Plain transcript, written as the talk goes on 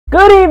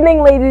Good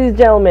evening, ladies and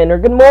gentlemen, or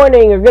good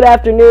morning, or good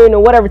afternoon,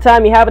 or whatever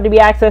time you happen to be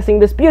accessing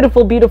this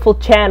beautiful, beautiful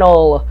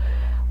channel.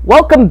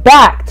 Welcome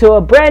back to a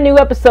brand new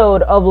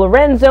episode of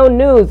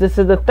LorenzoNews. This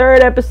is the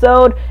third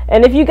episode,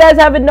 and if you guys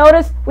haven't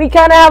noticed, we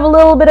kind of have a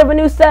little bit of a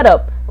new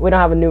setup. We don't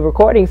have a new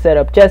recording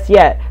setup just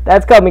yet.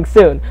 That's coming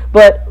soon.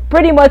 But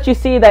pretty much you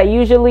see that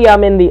usually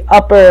I'm in the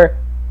upper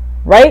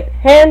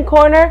right-hand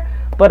corner.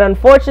 But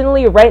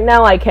unfortunately, right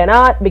now I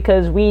cannot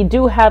because we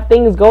do have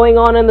things going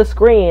on the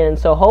screen. And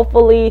so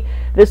hopefully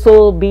this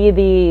will be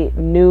the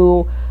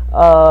new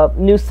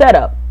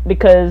setup,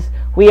 because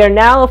we are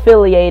now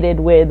affiliated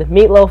with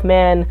Meatloaf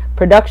Man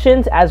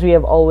Productions, as we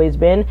have always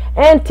been,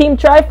 and Team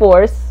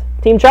Triforce,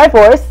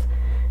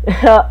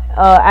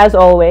 as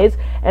always.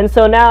 And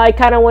so now I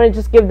kind of want to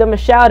just give them a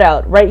shout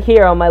out right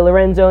here on my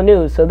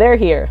LorenzoNews. So they're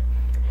here.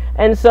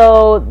 And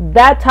so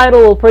that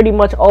title will pretty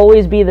much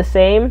always be the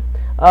same.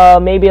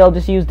 Maybe I'll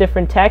just use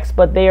different text,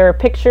 but their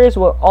pictures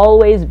will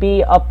always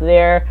be up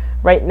there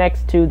right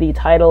next to the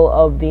title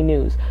of the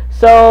news.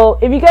 So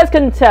if you guys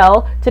couldn't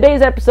tell,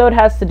 today's episode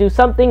has to do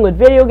something with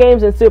video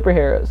games and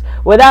superheroes.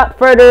 Without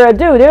further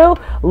ado,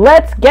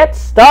 let's get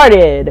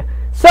started.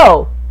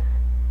 So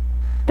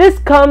this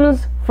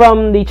comes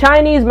from the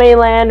Chinese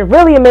mainland.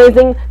 Really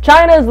amazing.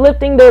 China is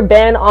lifting their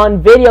ban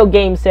on video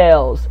game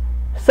sales.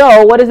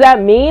 So what does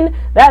that mean?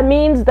 That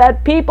means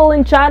that people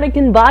in China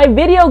can buy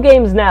video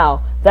games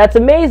now. That's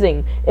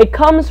amazing. It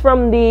comes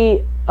from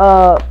the,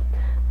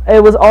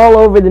 it was all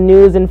over the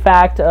news, in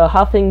fact,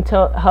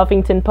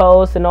 Huffington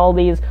Post and all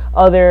these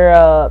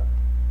other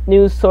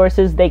news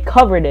sources, they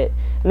covered it.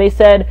 And they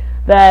said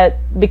that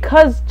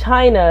because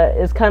China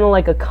is kind of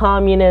like a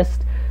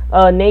communist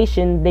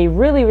nation, they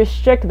really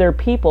restrict their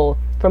people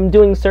from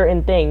doing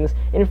certain things.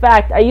 In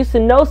fact, I used to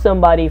know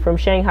somebody from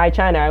Shanghai,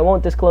 China. I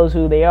won't disclose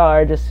who they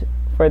are just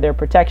for their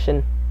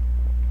protection.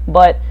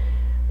 But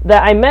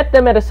that I met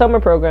them at a summer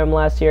program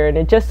last year, and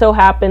it just so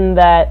happened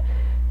that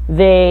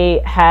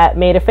they had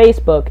made a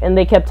Facebook, and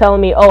they kept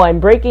telling me, oh, I'm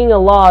breaking a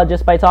law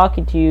just by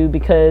talking to you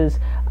because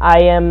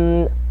I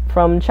am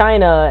from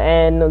China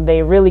and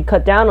they really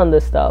cut down on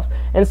this stuff.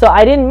 And so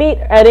I didn't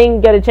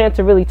get a chance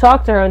to really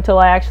talk to her until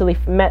I actually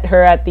met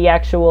her at the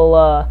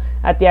actual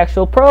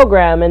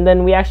program, and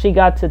then we actually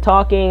got to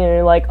talking, and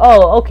they're like,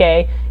 oh,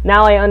 okay,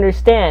 now I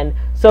understand.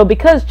 So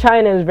because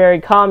China is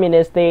very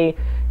communist, they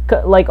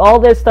like all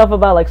this stuff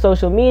about like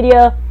social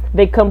media,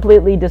 they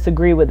completely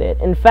disagree with it.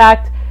 In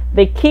fact,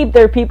 they keep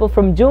their people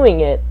from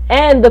doing it,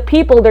 and the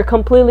people, they're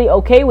completely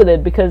okay with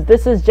it because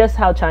this is just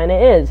how China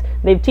is.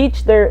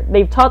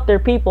 They've taught their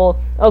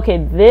people, okay,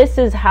 this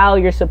is how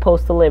you're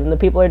supposed to live, and the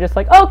people are just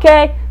like,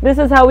 okay, this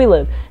is how we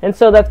live. And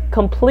so that's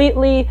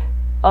completely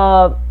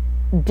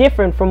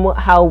different from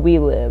how we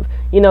live.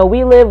 You know,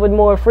 we live with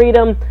more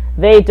freedom.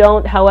 They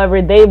don't.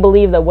 However, they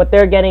believe that what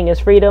they're getting is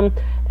freedom,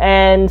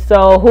 and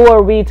so who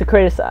are we to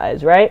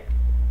criticize, right?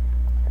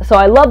 So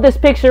I love this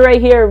picture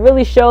right here. It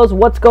really shows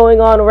what's going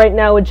on right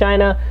now with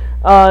China,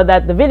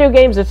 that the video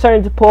games are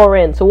starting to pour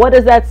in. So what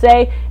does that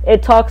say?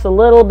 It talks a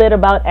little bit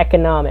about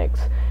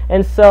economics.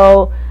 And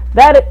so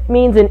that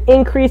means an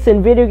increase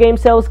in video game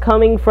sales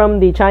coming from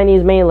the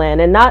Chinese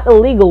mainland, and not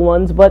illegal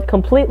ones, but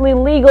completely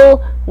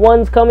legal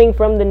ones coming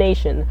from the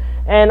nation.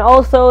 And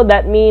also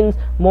that means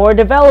more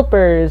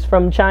developers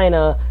from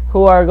China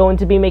who are going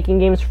to be making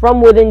games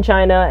from within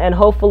China and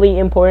hopefully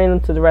importing them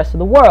to the rest of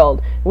the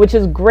world, which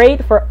is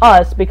great for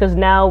us because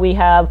now we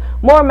have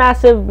more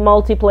massive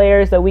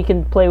multiplayers that we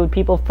can play with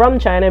people from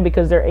China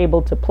because they're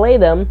able to play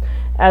them,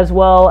 as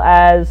well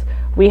as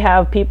we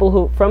have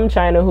people from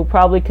China who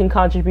probably can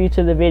contribute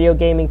to the video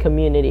gaming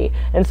community.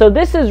 And so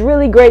this is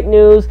really great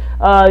news,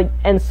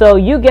 and so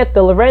you get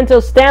the Lorenzo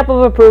stamp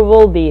of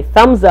approval, the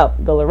thumbs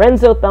up, the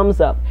Lorenzo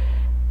thumbs up.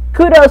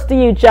 Kudos to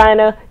you,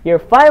 China. You're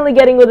finally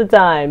getting with the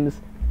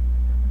times.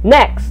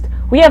 Next,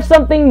 we have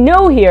something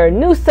new here,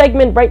 new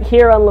segment right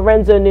here on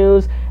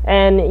LorenzoNews,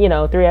 and you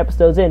know, 3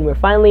 episodes in, we're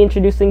finally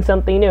introducing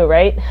something new,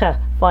 right?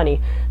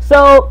 Funny.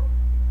 So,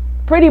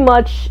 pretty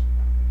much,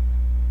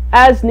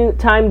 as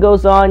time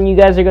goes on, you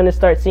guys are going to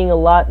start seeing a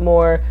lot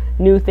more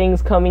new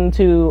things coming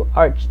to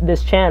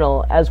this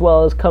channel, as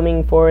well as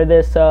coming for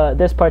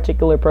this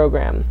particular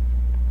program.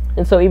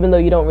 And so even though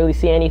you don't really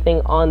see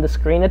anything on the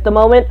screen at the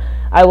moment,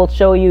 I will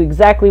show you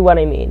exactly what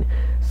I mean.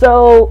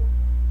 So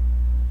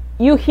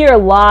you hear a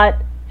lot,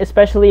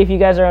 especially if you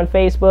guys are on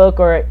Facebook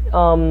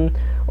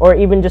or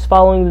even just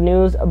following the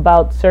news,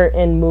 about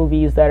certain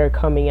movies that are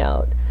coming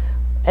out.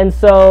 And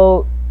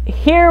so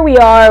here we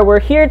are, we're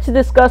here to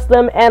discuss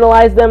them,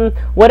 analyze them,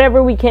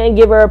 whatever we can,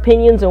 give our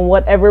opinions on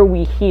whatever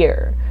we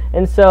hear.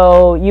 And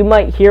so you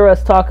might hear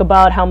us talk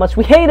about how much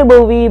we hate a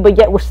movie, but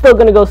yet we're still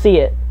going to go see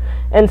it.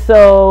 And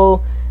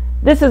so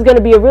this is going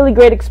to be a really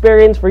great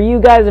experience for you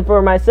guys and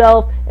for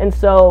myself. And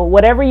so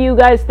whatever you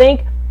guys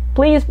think,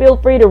 please feel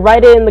free to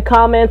write it in the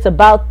comments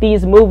about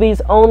these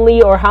movies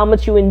only, or how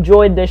much you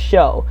enjoyed this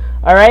show.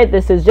 Alright,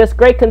 this is just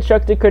great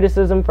constructive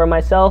criticism for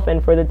myself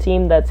and for the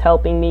team that's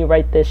helping me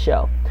write this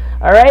show.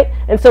 Alright,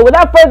 and so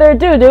without further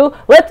ado,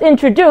 let's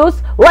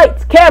introduce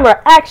Lights,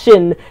 Camera,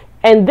 Action!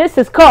 And this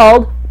is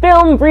called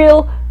Film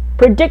Reel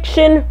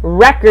prediction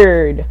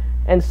record.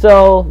 And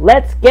so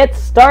let's get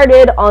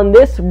started on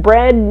this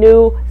brand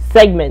new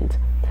segment.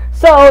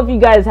 So if you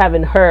guys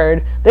haven't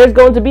heard, there's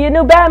going to be a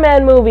new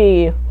Batman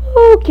movie.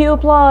 Woo, cue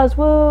applause,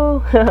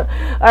 woo.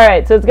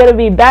 Alright, so it's going to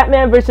be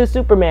Batman versus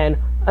Superman.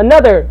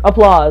 Another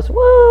applause,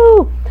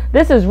 woo.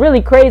 This is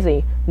really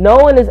crazy. No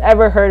one has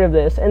ever heard of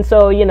this. And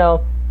so, you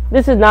know,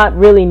 this is not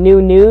really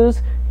new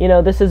news. You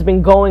know, this has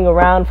been going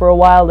around for a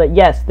while that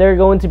yes, they're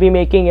going to be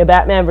making a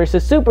Batman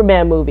versus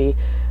Superman movie.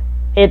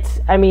 It's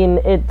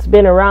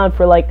been around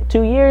for like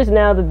 2 years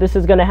now that this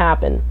is going to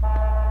happen.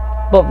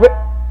 But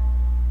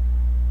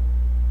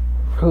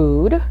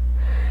rude.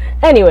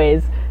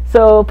 Anyways,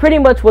 so pretty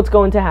much what's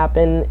going to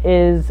happen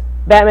is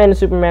Batman and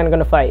Superman are going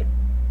to fight.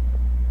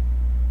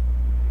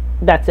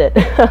 That's it.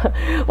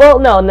 Well,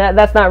 no,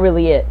 that's not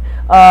really it.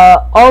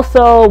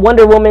 Also,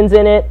 Wonder Woman's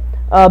in it.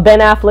 Ben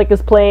Affleck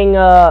is playing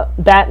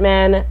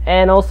Batman,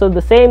 and also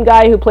the same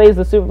guy who plays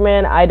the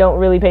Superman. I don't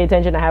really pay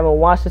attention. I haven't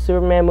watched the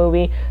Superman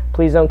movie.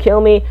 Please don't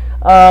kill me.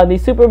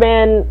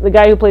 The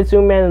guy who played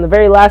Superman in the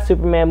very last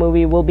Superman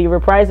movie, will be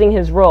reprising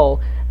his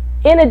role.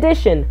 In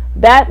addition,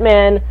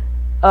 Batman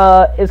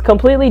is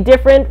completely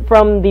different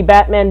from the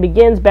Batman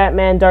Begins,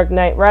 Batman Dark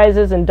Knight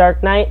Rises, and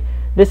Dark Knight.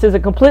 This is a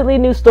completely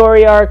new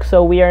story arc,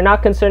 so we are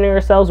not concerning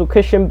ourselves with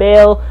Christian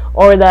Bale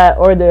or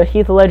the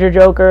Heath Ledger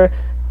Joker.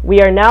 We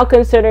are now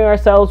considering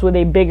ourselves with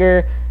a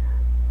bigger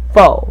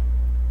foe,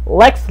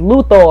 Lex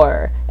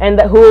Luthor, and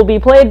who will be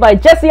played by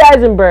Jesse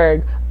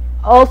Eisenberg,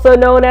 also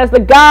known as the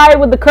guy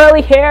with the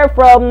curly hair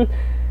from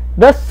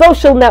The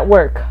Social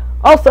Network,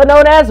 also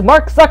known as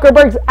Mark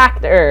Zuckerberg's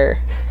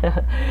actor.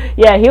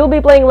 Yeah, he will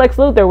be playing Lex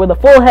Luthor with a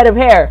full head of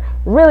hair.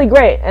 Really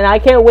great, and I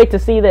can't wait to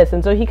see this.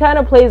 And so he kind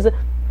of plays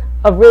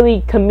a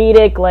really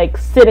comedic, like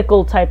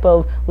cynical type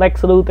of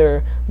Lex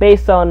Luthor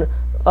based on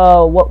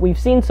what we've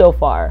seen so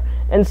far.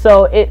 And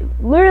so it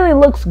literally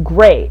looks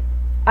great.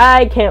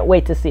 I can't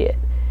wait to see it.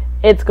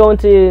 It's going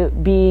to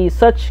be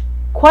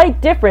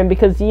quite different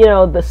because, you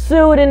know, the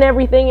suit and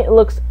everything, it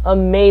looks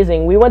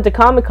amazing. We went to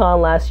Comic-Con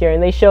last year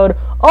and they showed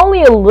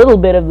only a little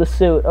bit of the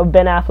suit, of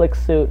Ben Affleck's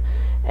suit.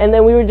 And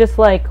then we were just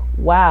like,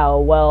 wow,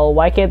 well,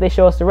 why can't they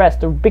show us the rest?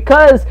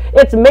 Because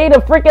it's made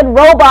of freaking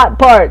robot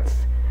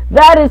parts.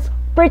 That is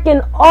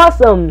freaking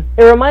awesome.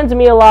 It reminds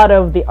me a lot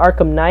of the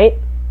Arkham Knight.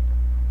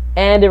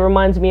 And it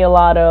reminds me a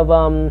lot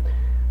of,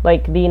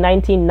 like the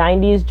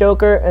 1990s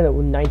Joker,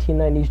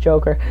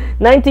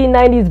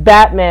 1990s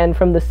Batman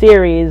from the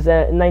series,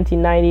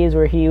 1990s,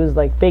 where he was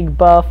like big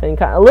buff and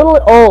kind of a little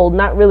old,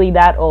 not really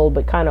that old,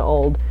 but kind of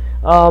old.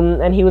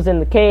 And he was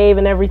in the cave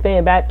and everything,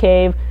 a Bat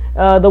Cave.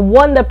 The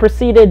one that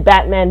preceded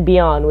Batman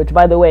Beyond, which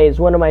by the way is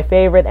one of my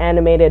favorite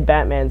animated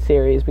Batman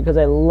series because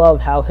I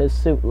love how his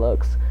suit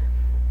looks.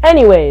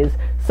 Anyways,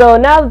 so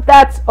now that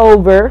that's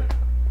over,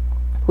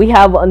 we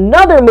have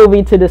another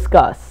movie to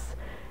discuss.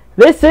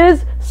 This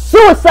is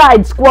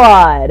Suicide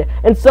Squad.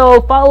 And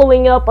so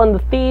following up on the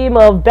theme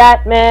of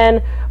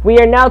Batman, we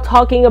are now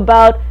talking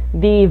about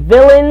the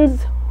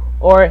villains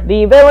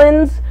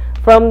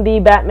from the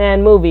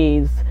Batman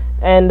movies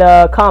and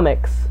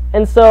comics.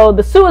 And so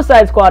the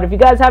Suicide Squad, if you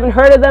guys haven't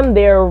heard of them,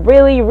 they're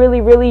really,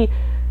 really, really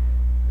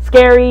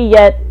scary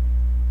yet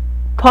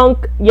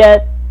punk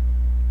yet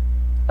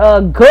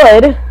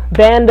good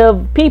band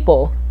of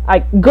people.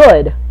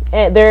 Good.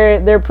 And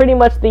they're pretty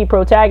much the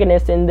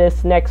protagonists in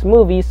this next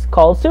movie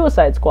called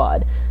Suicide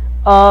Squad.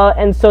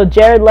 And so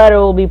Jared Leto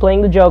will be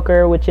playing the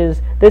Joker, which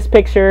is this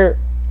picture,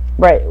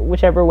 right,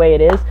 whichever way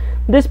it is.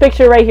 This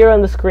picture right here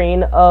on the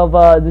screen of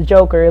the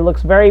Joker, it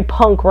looks very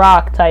punk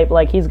rock type,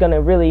 like he's gonna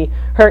really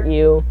hurt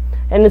you.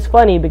 And it's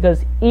funny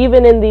because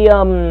even in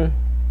the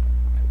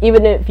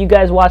even if you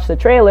guys watch the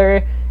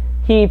trailer,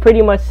 he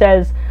pretty much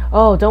says,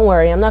 "Oh, don't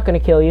worry, I'm not gonna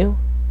kill you.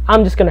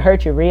 I'm just gonna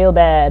hurt you real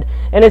bad."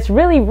 And it's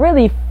really,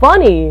 really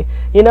funny,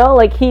 you know,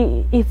 like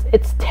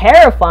it's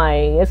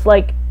terrifying. It's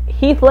like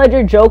Heath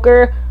Ledger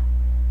Joker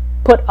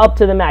put up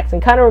to the max,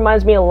 and kind of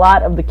reminds me a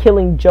lot of the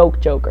Killing Joke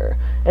Joker.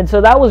 And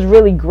so that was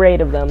really great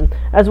of them.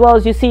 As well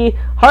as you see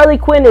Harley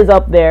Quinn is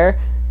up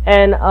there,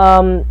 and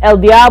El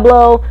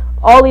Diablo,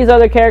 all these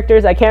other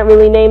characters. I can't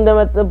really name them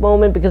at the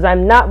moment because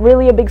I'm not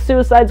really a big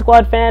Suicide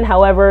Squad fan.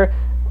 However,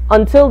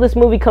 until this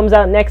movie comes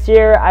out next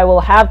year, I will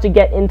have to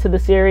get into the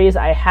series.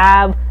 I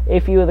have a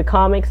few of the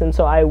comics, and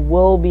so I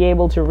will be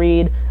able to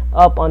read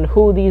up on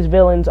who these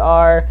villains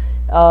are,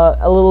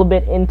 a little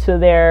bit into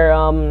their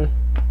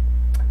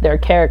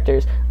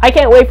characters. I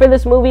can't wait for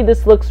this movie.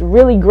 This looks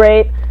really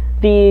great.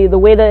 The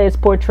way that it's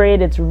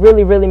portrayed, it's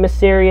really, really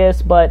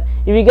mysterious. But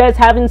if you guys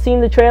haven't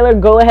seen the trailer,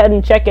 go ahead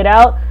and check it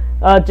out.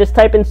 Just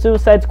type in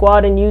Suicide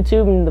Squad in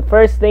YouTube, and the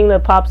first thing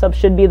that pops up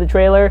should be the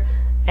trailer,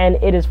 and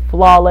it is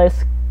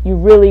flawless.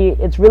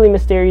 It's really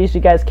mysterious.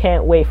 You guys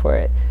can't wait for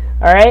it.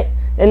 Alright?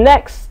 And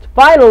next,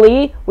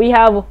 finally, we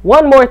have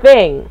one more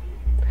thing.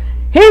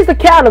 Here's the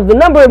count of the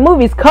number of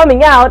movies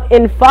coming out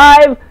in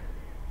 5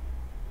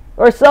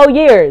 or so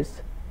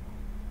years.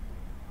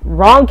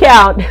 Wrong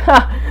count.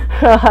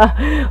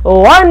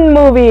 One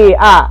movie.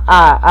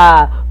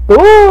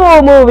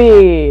 Boo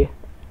movie.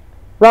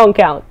 Wrong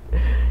count.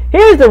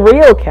 Here's the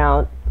real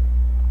count.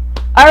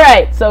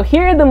 Alright, so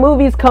here are the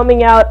movies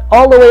coming out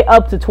all the way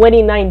up to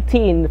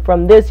 2019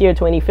 from this year,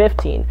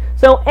 2015.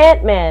 So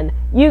Ant-Man,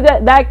 you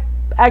got that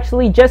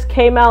actually just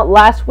came out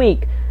last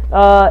week.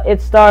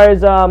 It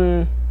stars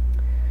wow,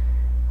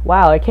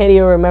 I can't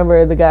even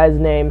remember the guy's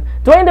name.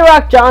 Dwayne "The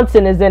Rock"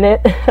 Johnson is in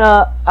it.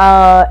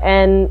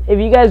 And if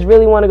you guys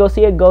really want to go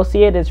see it, go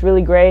see it. It's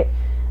really great.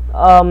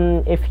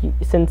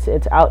 Since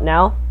it's out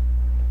now.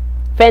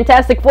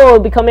 Fantastic Four will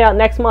be coming out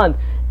next month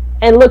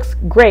and looks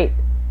great,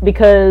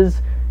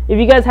 because if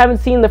you guys haven't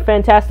seen the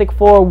Fantastic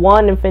Four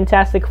 1 and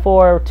Fantastic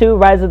Four 2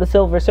 Rise of the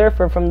Silver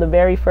Surfer from the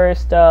very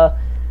first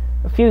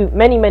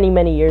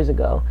many years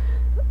ago,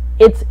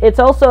 it's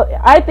also,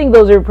 I think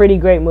those are pretty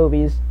great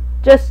movies,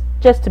 just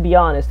to be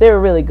honest. They were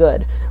really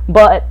good,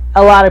 but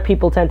a lot of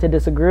people tend to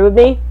disagree with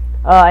me.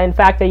 In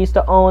fact, I used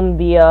to own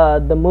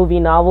the movie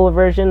novel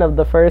version of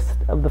the first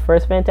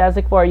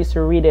Fantastic Four. I used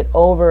to read it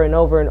over and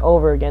over and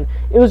over again.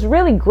 It was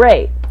really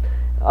great,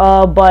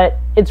 but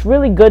it's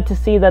really good to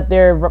see that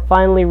they're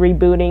finally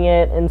rebooting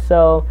it. And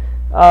so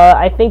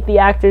I think the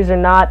actors are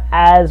not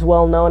as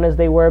well known as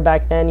they were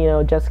back then. You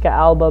know, Jessica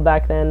Alba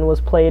back then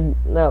was played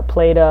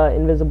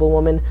Invisible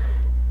Woman.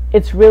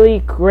 It's really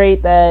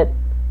great that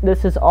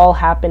this is all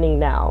happening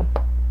now.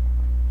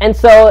 And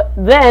so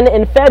then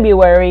in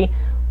February,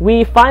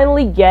 we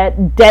finally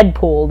get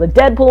Deadpool, the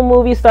Deadpool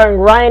movie starring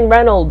Ryan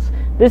Reynolds.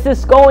 This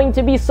is going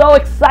to be so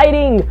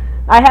exciting.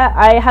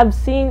 I haven't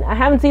seen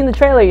the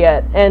trailer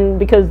yet, and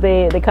because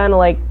they kind of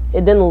like,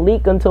 it didn't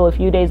leak until a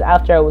few days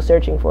after I was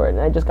searching for it, and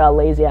I just got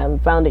lazy. I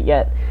haven't found it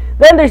yet.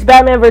 Then there's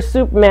Batman vs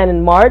Superman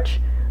in March,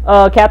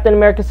 Captain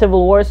America: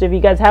 Civil War. So if you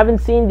guys haven't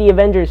seen the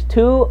Avengers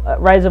 2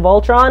 Rise of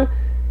Ultron,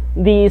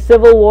 the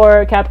Civil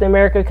War Captain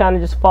America kind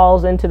of just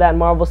falls into that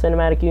Marvel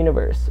Cinematic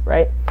Universe,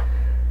 right?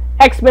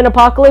 X-Men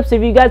Apocalypse.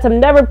 If you guys have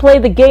never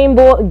played the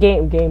GameCube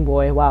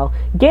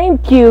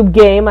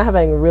game, I'm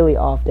having a really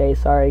off day,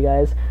 sorry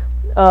guys.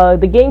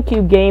 The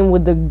GameCube game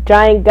with the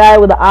giant guy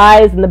with the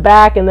eyes in the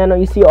back, and then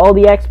you see all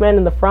the X-Men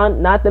in the front,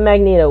 not the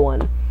Magneto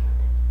one.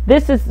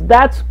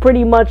 That's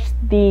pretty much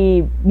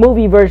the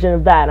movie version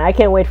of that, and I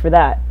can't wait for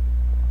that.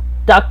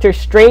 Doctor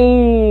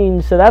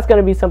Strange, so that's going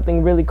to be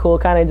something really cool,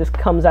 kind of just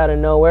comes out of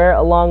nowhere,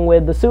 along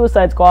with the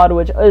Suicide Squad,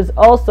 which is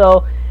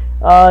also,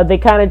 they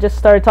kind of just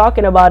started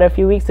talking about it a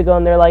few weeks ago,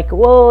 and they're like,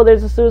 whoa,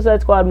 there's a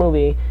Suicide Squad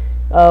movie.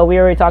 We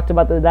already talked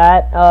about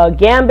that.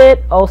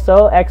 Gambit,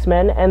 also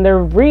X-Men, and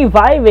they're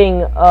reviving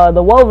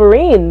the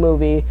Wolverine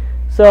movie.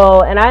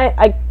 So, and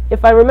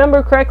if I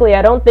remember correctly,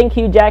 I don't think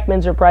Hugh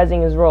Jackman's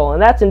reprising his role,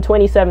 and that's in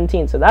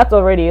 2017, so that's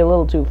already a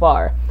little too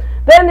far.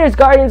 Then there's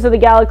Guardians of the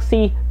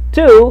Galaxy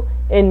 2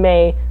 in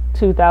May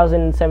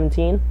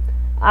 2017.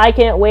 I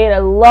can't wait. I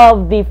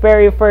love the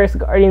very first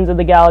Guardians of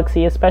the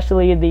Galaxy,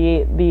 especially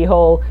the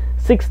whole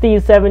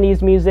 60s,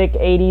 70s music,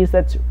 80s.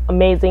 That's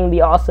amazing.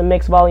 The Awesome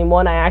Mix Volume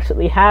 1. I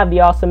actually have the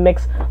Awesome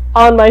Mix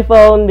on my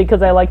phone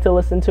because I like to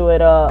listen to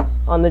it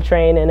on the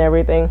train and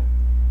everything.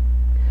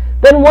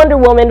 Then Wonder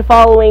Woman,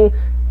 following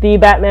the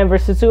Batman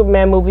vs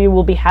Superman movie,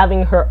 will be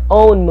having her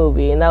own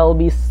movie, and that will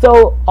be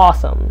so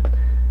awesome.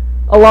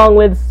 Along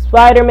with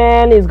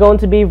Spider-Man is going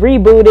to be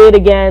rebooted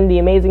again, The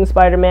Amazing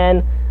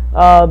Spider-Man,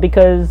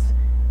 because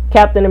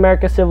Captain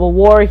America: Civil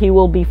War, he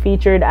will be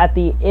featured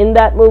in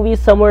that movie,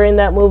 somewhere in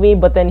that movie,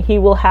 but then he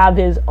will have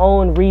his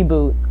own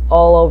reboot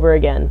all over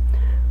again.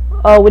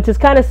 Which is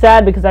kind of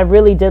sad because I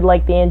really did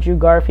like the Andrew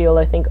Garfield.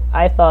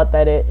 I thought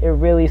that it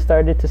really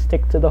started to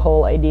stick to the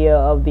whole idea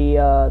of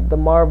the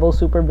Marvel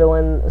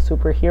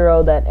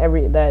superhero that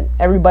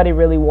everybody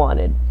really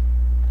wanted.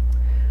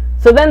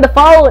 So then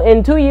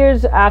in 2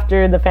 years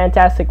after the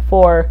Fantastic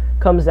Four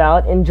comes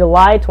out, in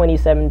July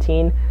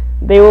 2017,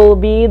 there will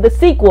be the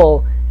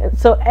sequel. And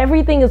so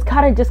everything is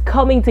kind of just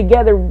coming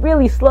together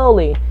really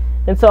slowly.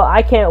 And so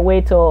I can't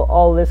wait till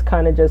all this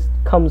kind of just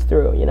comes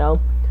through, you know.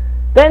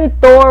 Then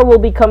Thor will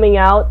be coming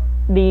out,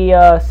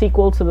 the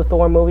sequel to the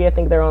Thor movie. I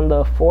think they're on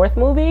the 4th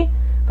movie,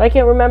 if I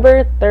can't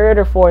remember, 3rd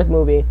or 4th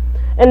movie.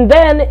 And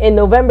then in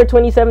November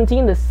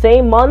 2017, the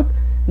same month,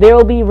 they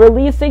will be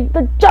releasing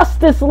the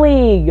Justice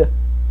League.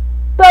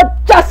 The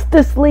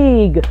Justice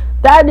League!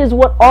 That is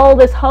what all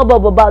this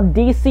hubbub about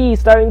DC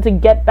starting to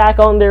get back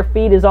on their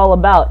feet is all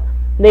about.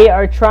 They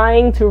are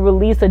trying to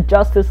release a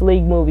Justice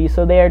League movie,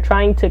 so they are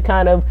trying to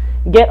kind of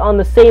get on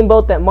the same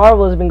boat that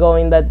Marvel has been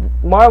going, that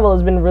Marvel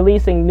has been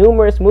releasing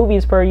numerous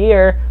movies per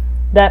year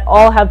that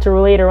all have to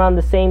relate around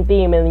the same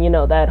theme, and you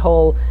know, that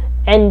whole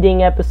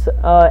ending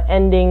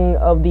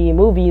of the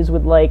movies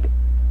with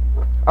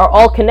are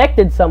all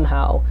connected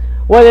somehow,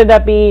 whether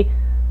that be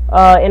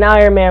in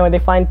Iron Man where they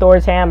find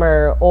Thor's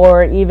hammer,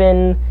 or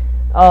even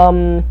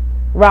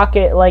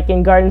Rocket, like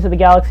in Guardians of the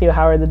Galaxy or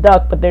Howard the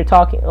Duck, but they're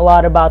talking a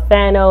lot about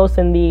Thanos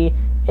and the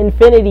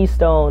Infinity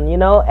Stone. You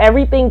know,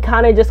 everything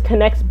kind of just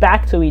connects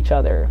back to each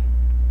other.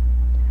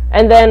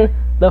 And then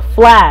The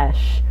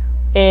Flash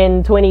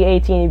in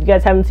 2018. If you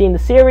guys haven't seen the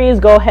series,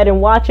 go ahead and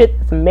watch it.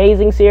 It's an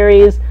amazing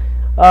series,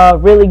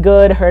 really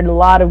good. Heard a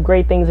lot of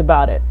great things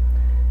about it.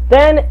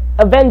 Then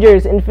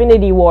Avengers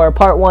Infinity War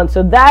Part 1.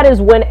 So that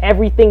is when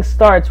everything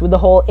starts with the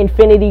whole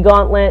Infinity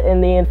Gauntlet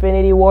and the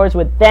Infinity Wars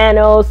with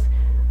Thanos,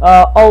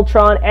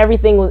 Ultron.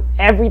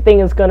 Everything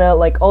is gonna,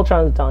 like,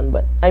 Ultron's done,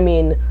 but I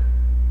mean,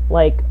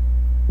 like,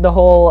 the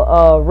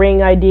whole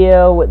ring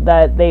idea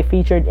that they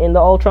featured in the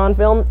Ultron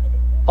film.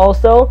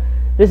 Also,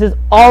 this is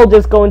all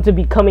just going to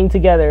be coming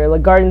together,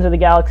 like Guardians of the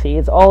Galaxy.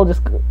 It's all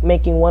just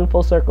making one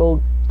full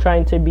circle,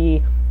 trying to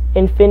be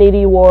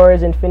Infinity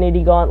Wars,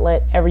 Infinity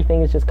Gauntlet.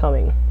 Everything is just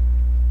coming.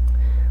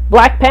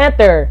 Black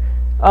Panther.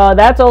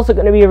 That's also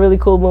going to be a really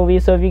cool movie.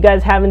 So if you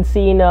guys haven't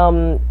seen,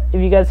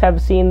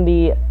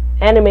 the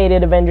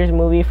animated Avengers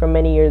movie from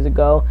many years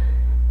ago,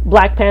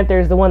 Black Panther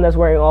is the one that's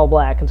wearing all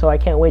black, and so I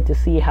can't wait to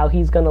see how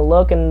he's going to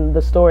look and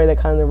the story that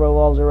kind of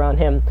revolves around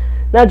him.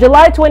 Now,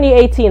 July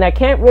 2018, I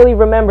can't really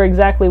remember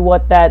exactly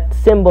what that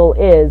symbol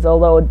is,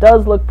 although it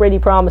does look pretty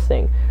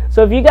promising.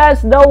 So if you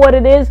guys know what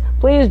it is,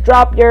 please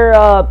drop your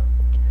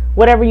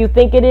whatever you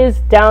think it is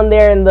down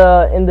there in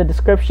the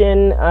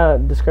description,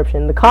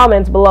 the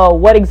comments below,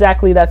 what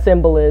exactly that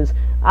symbol is.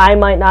 I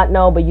might not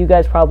know, but you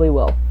guys probably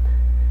will.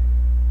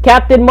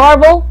 Captain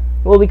Marvel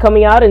will be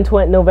coming out in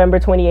November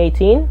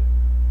 2018.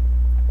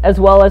 As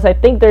well as I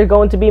think they're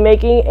going to be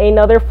making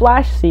another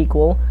Flash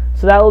sequel.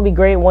 So that will be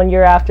great 1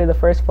 year after the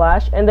first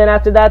Flash. And then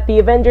after that, the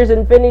Avengers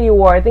Infinity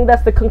War. I think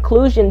that's the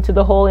conclusion to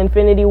the whole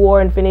Infinity War,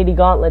 Infinity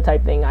Gauntlet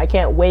type thing. I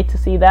can't wait to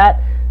see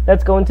that.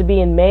 That's going to be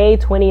in May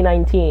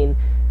 2019.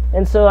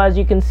 And so as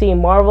you can see,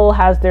 Marvel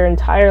has their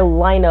entire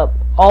lineup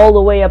all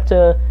the way up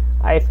to,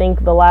 I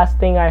think the last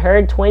thing I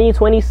heard,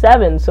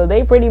 2027. So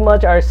they pretty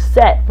much are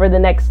set for the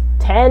next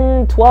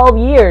 10, 12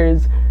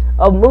 years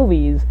of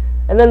movies.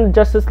 And then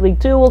Justice League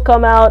 2 will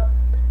come out.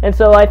 And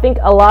so I think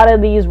a lot of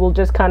these will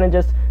just kind of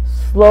just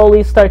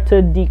slowly start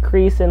to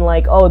decrease in,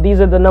 like, oh, these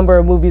are the number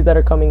of movies that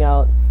are coming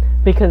out,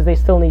 because they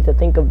still need to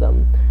think of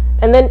them.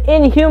 And then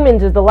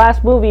Inhumans is the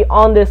last movie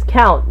on this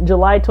count,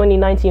 July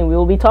 2019. We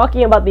will be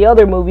talking about the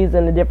other movies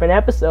in a different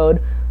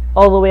episode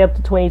all the way up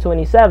to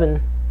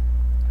 2027.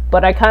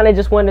 But I kind of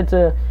just wanted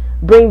to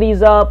bring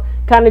these up,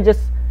 kind of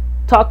just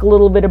talk a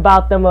little bit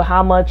about them, of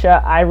how much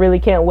I really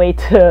can't wait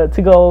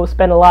to go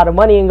spend a lot of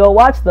money and go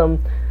watch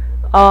them.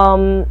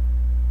 On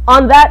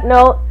that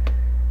note,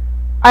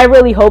 I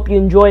really hope you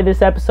enjoyed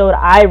this episode.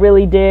 I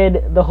really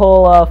did. The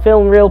whole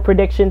film reel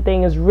prediction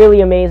thing is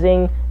really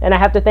amazing, and I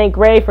have to thank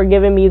Ray for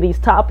giving me these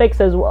topics,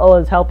 as well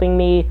as helping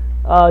me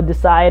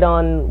decide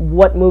on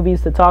what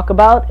movies to talk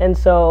about. And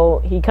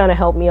so he kind of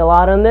helped me a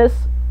lot on this.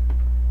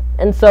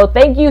 And so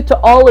thank you to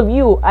all of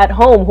you at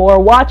home who are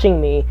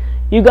watching me.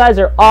 You guys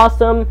are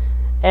awesome.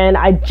 And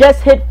I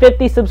just hit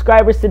 50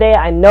 subscribers today.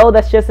 I know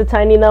that's just a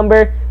tiny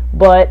number,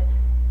 but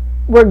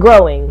we're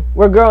growing.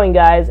 We're growing,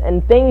 guys,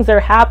 and things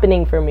are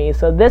happening for me.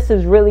 So this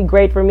is really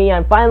great for me.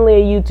 I'm finally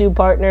a YouTube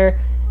partner,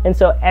 and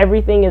so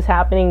everything is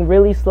happening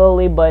really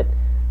slowly, but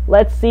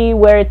let's see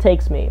where it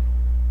takes me.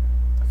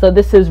 So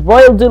this is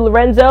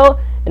RoyalDudeLorenzo,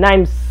 and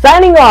I'm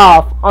signing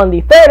off on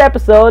the 3rd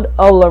episode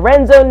of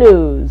Lorenzo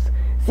News.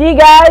 See you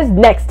guys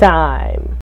next time.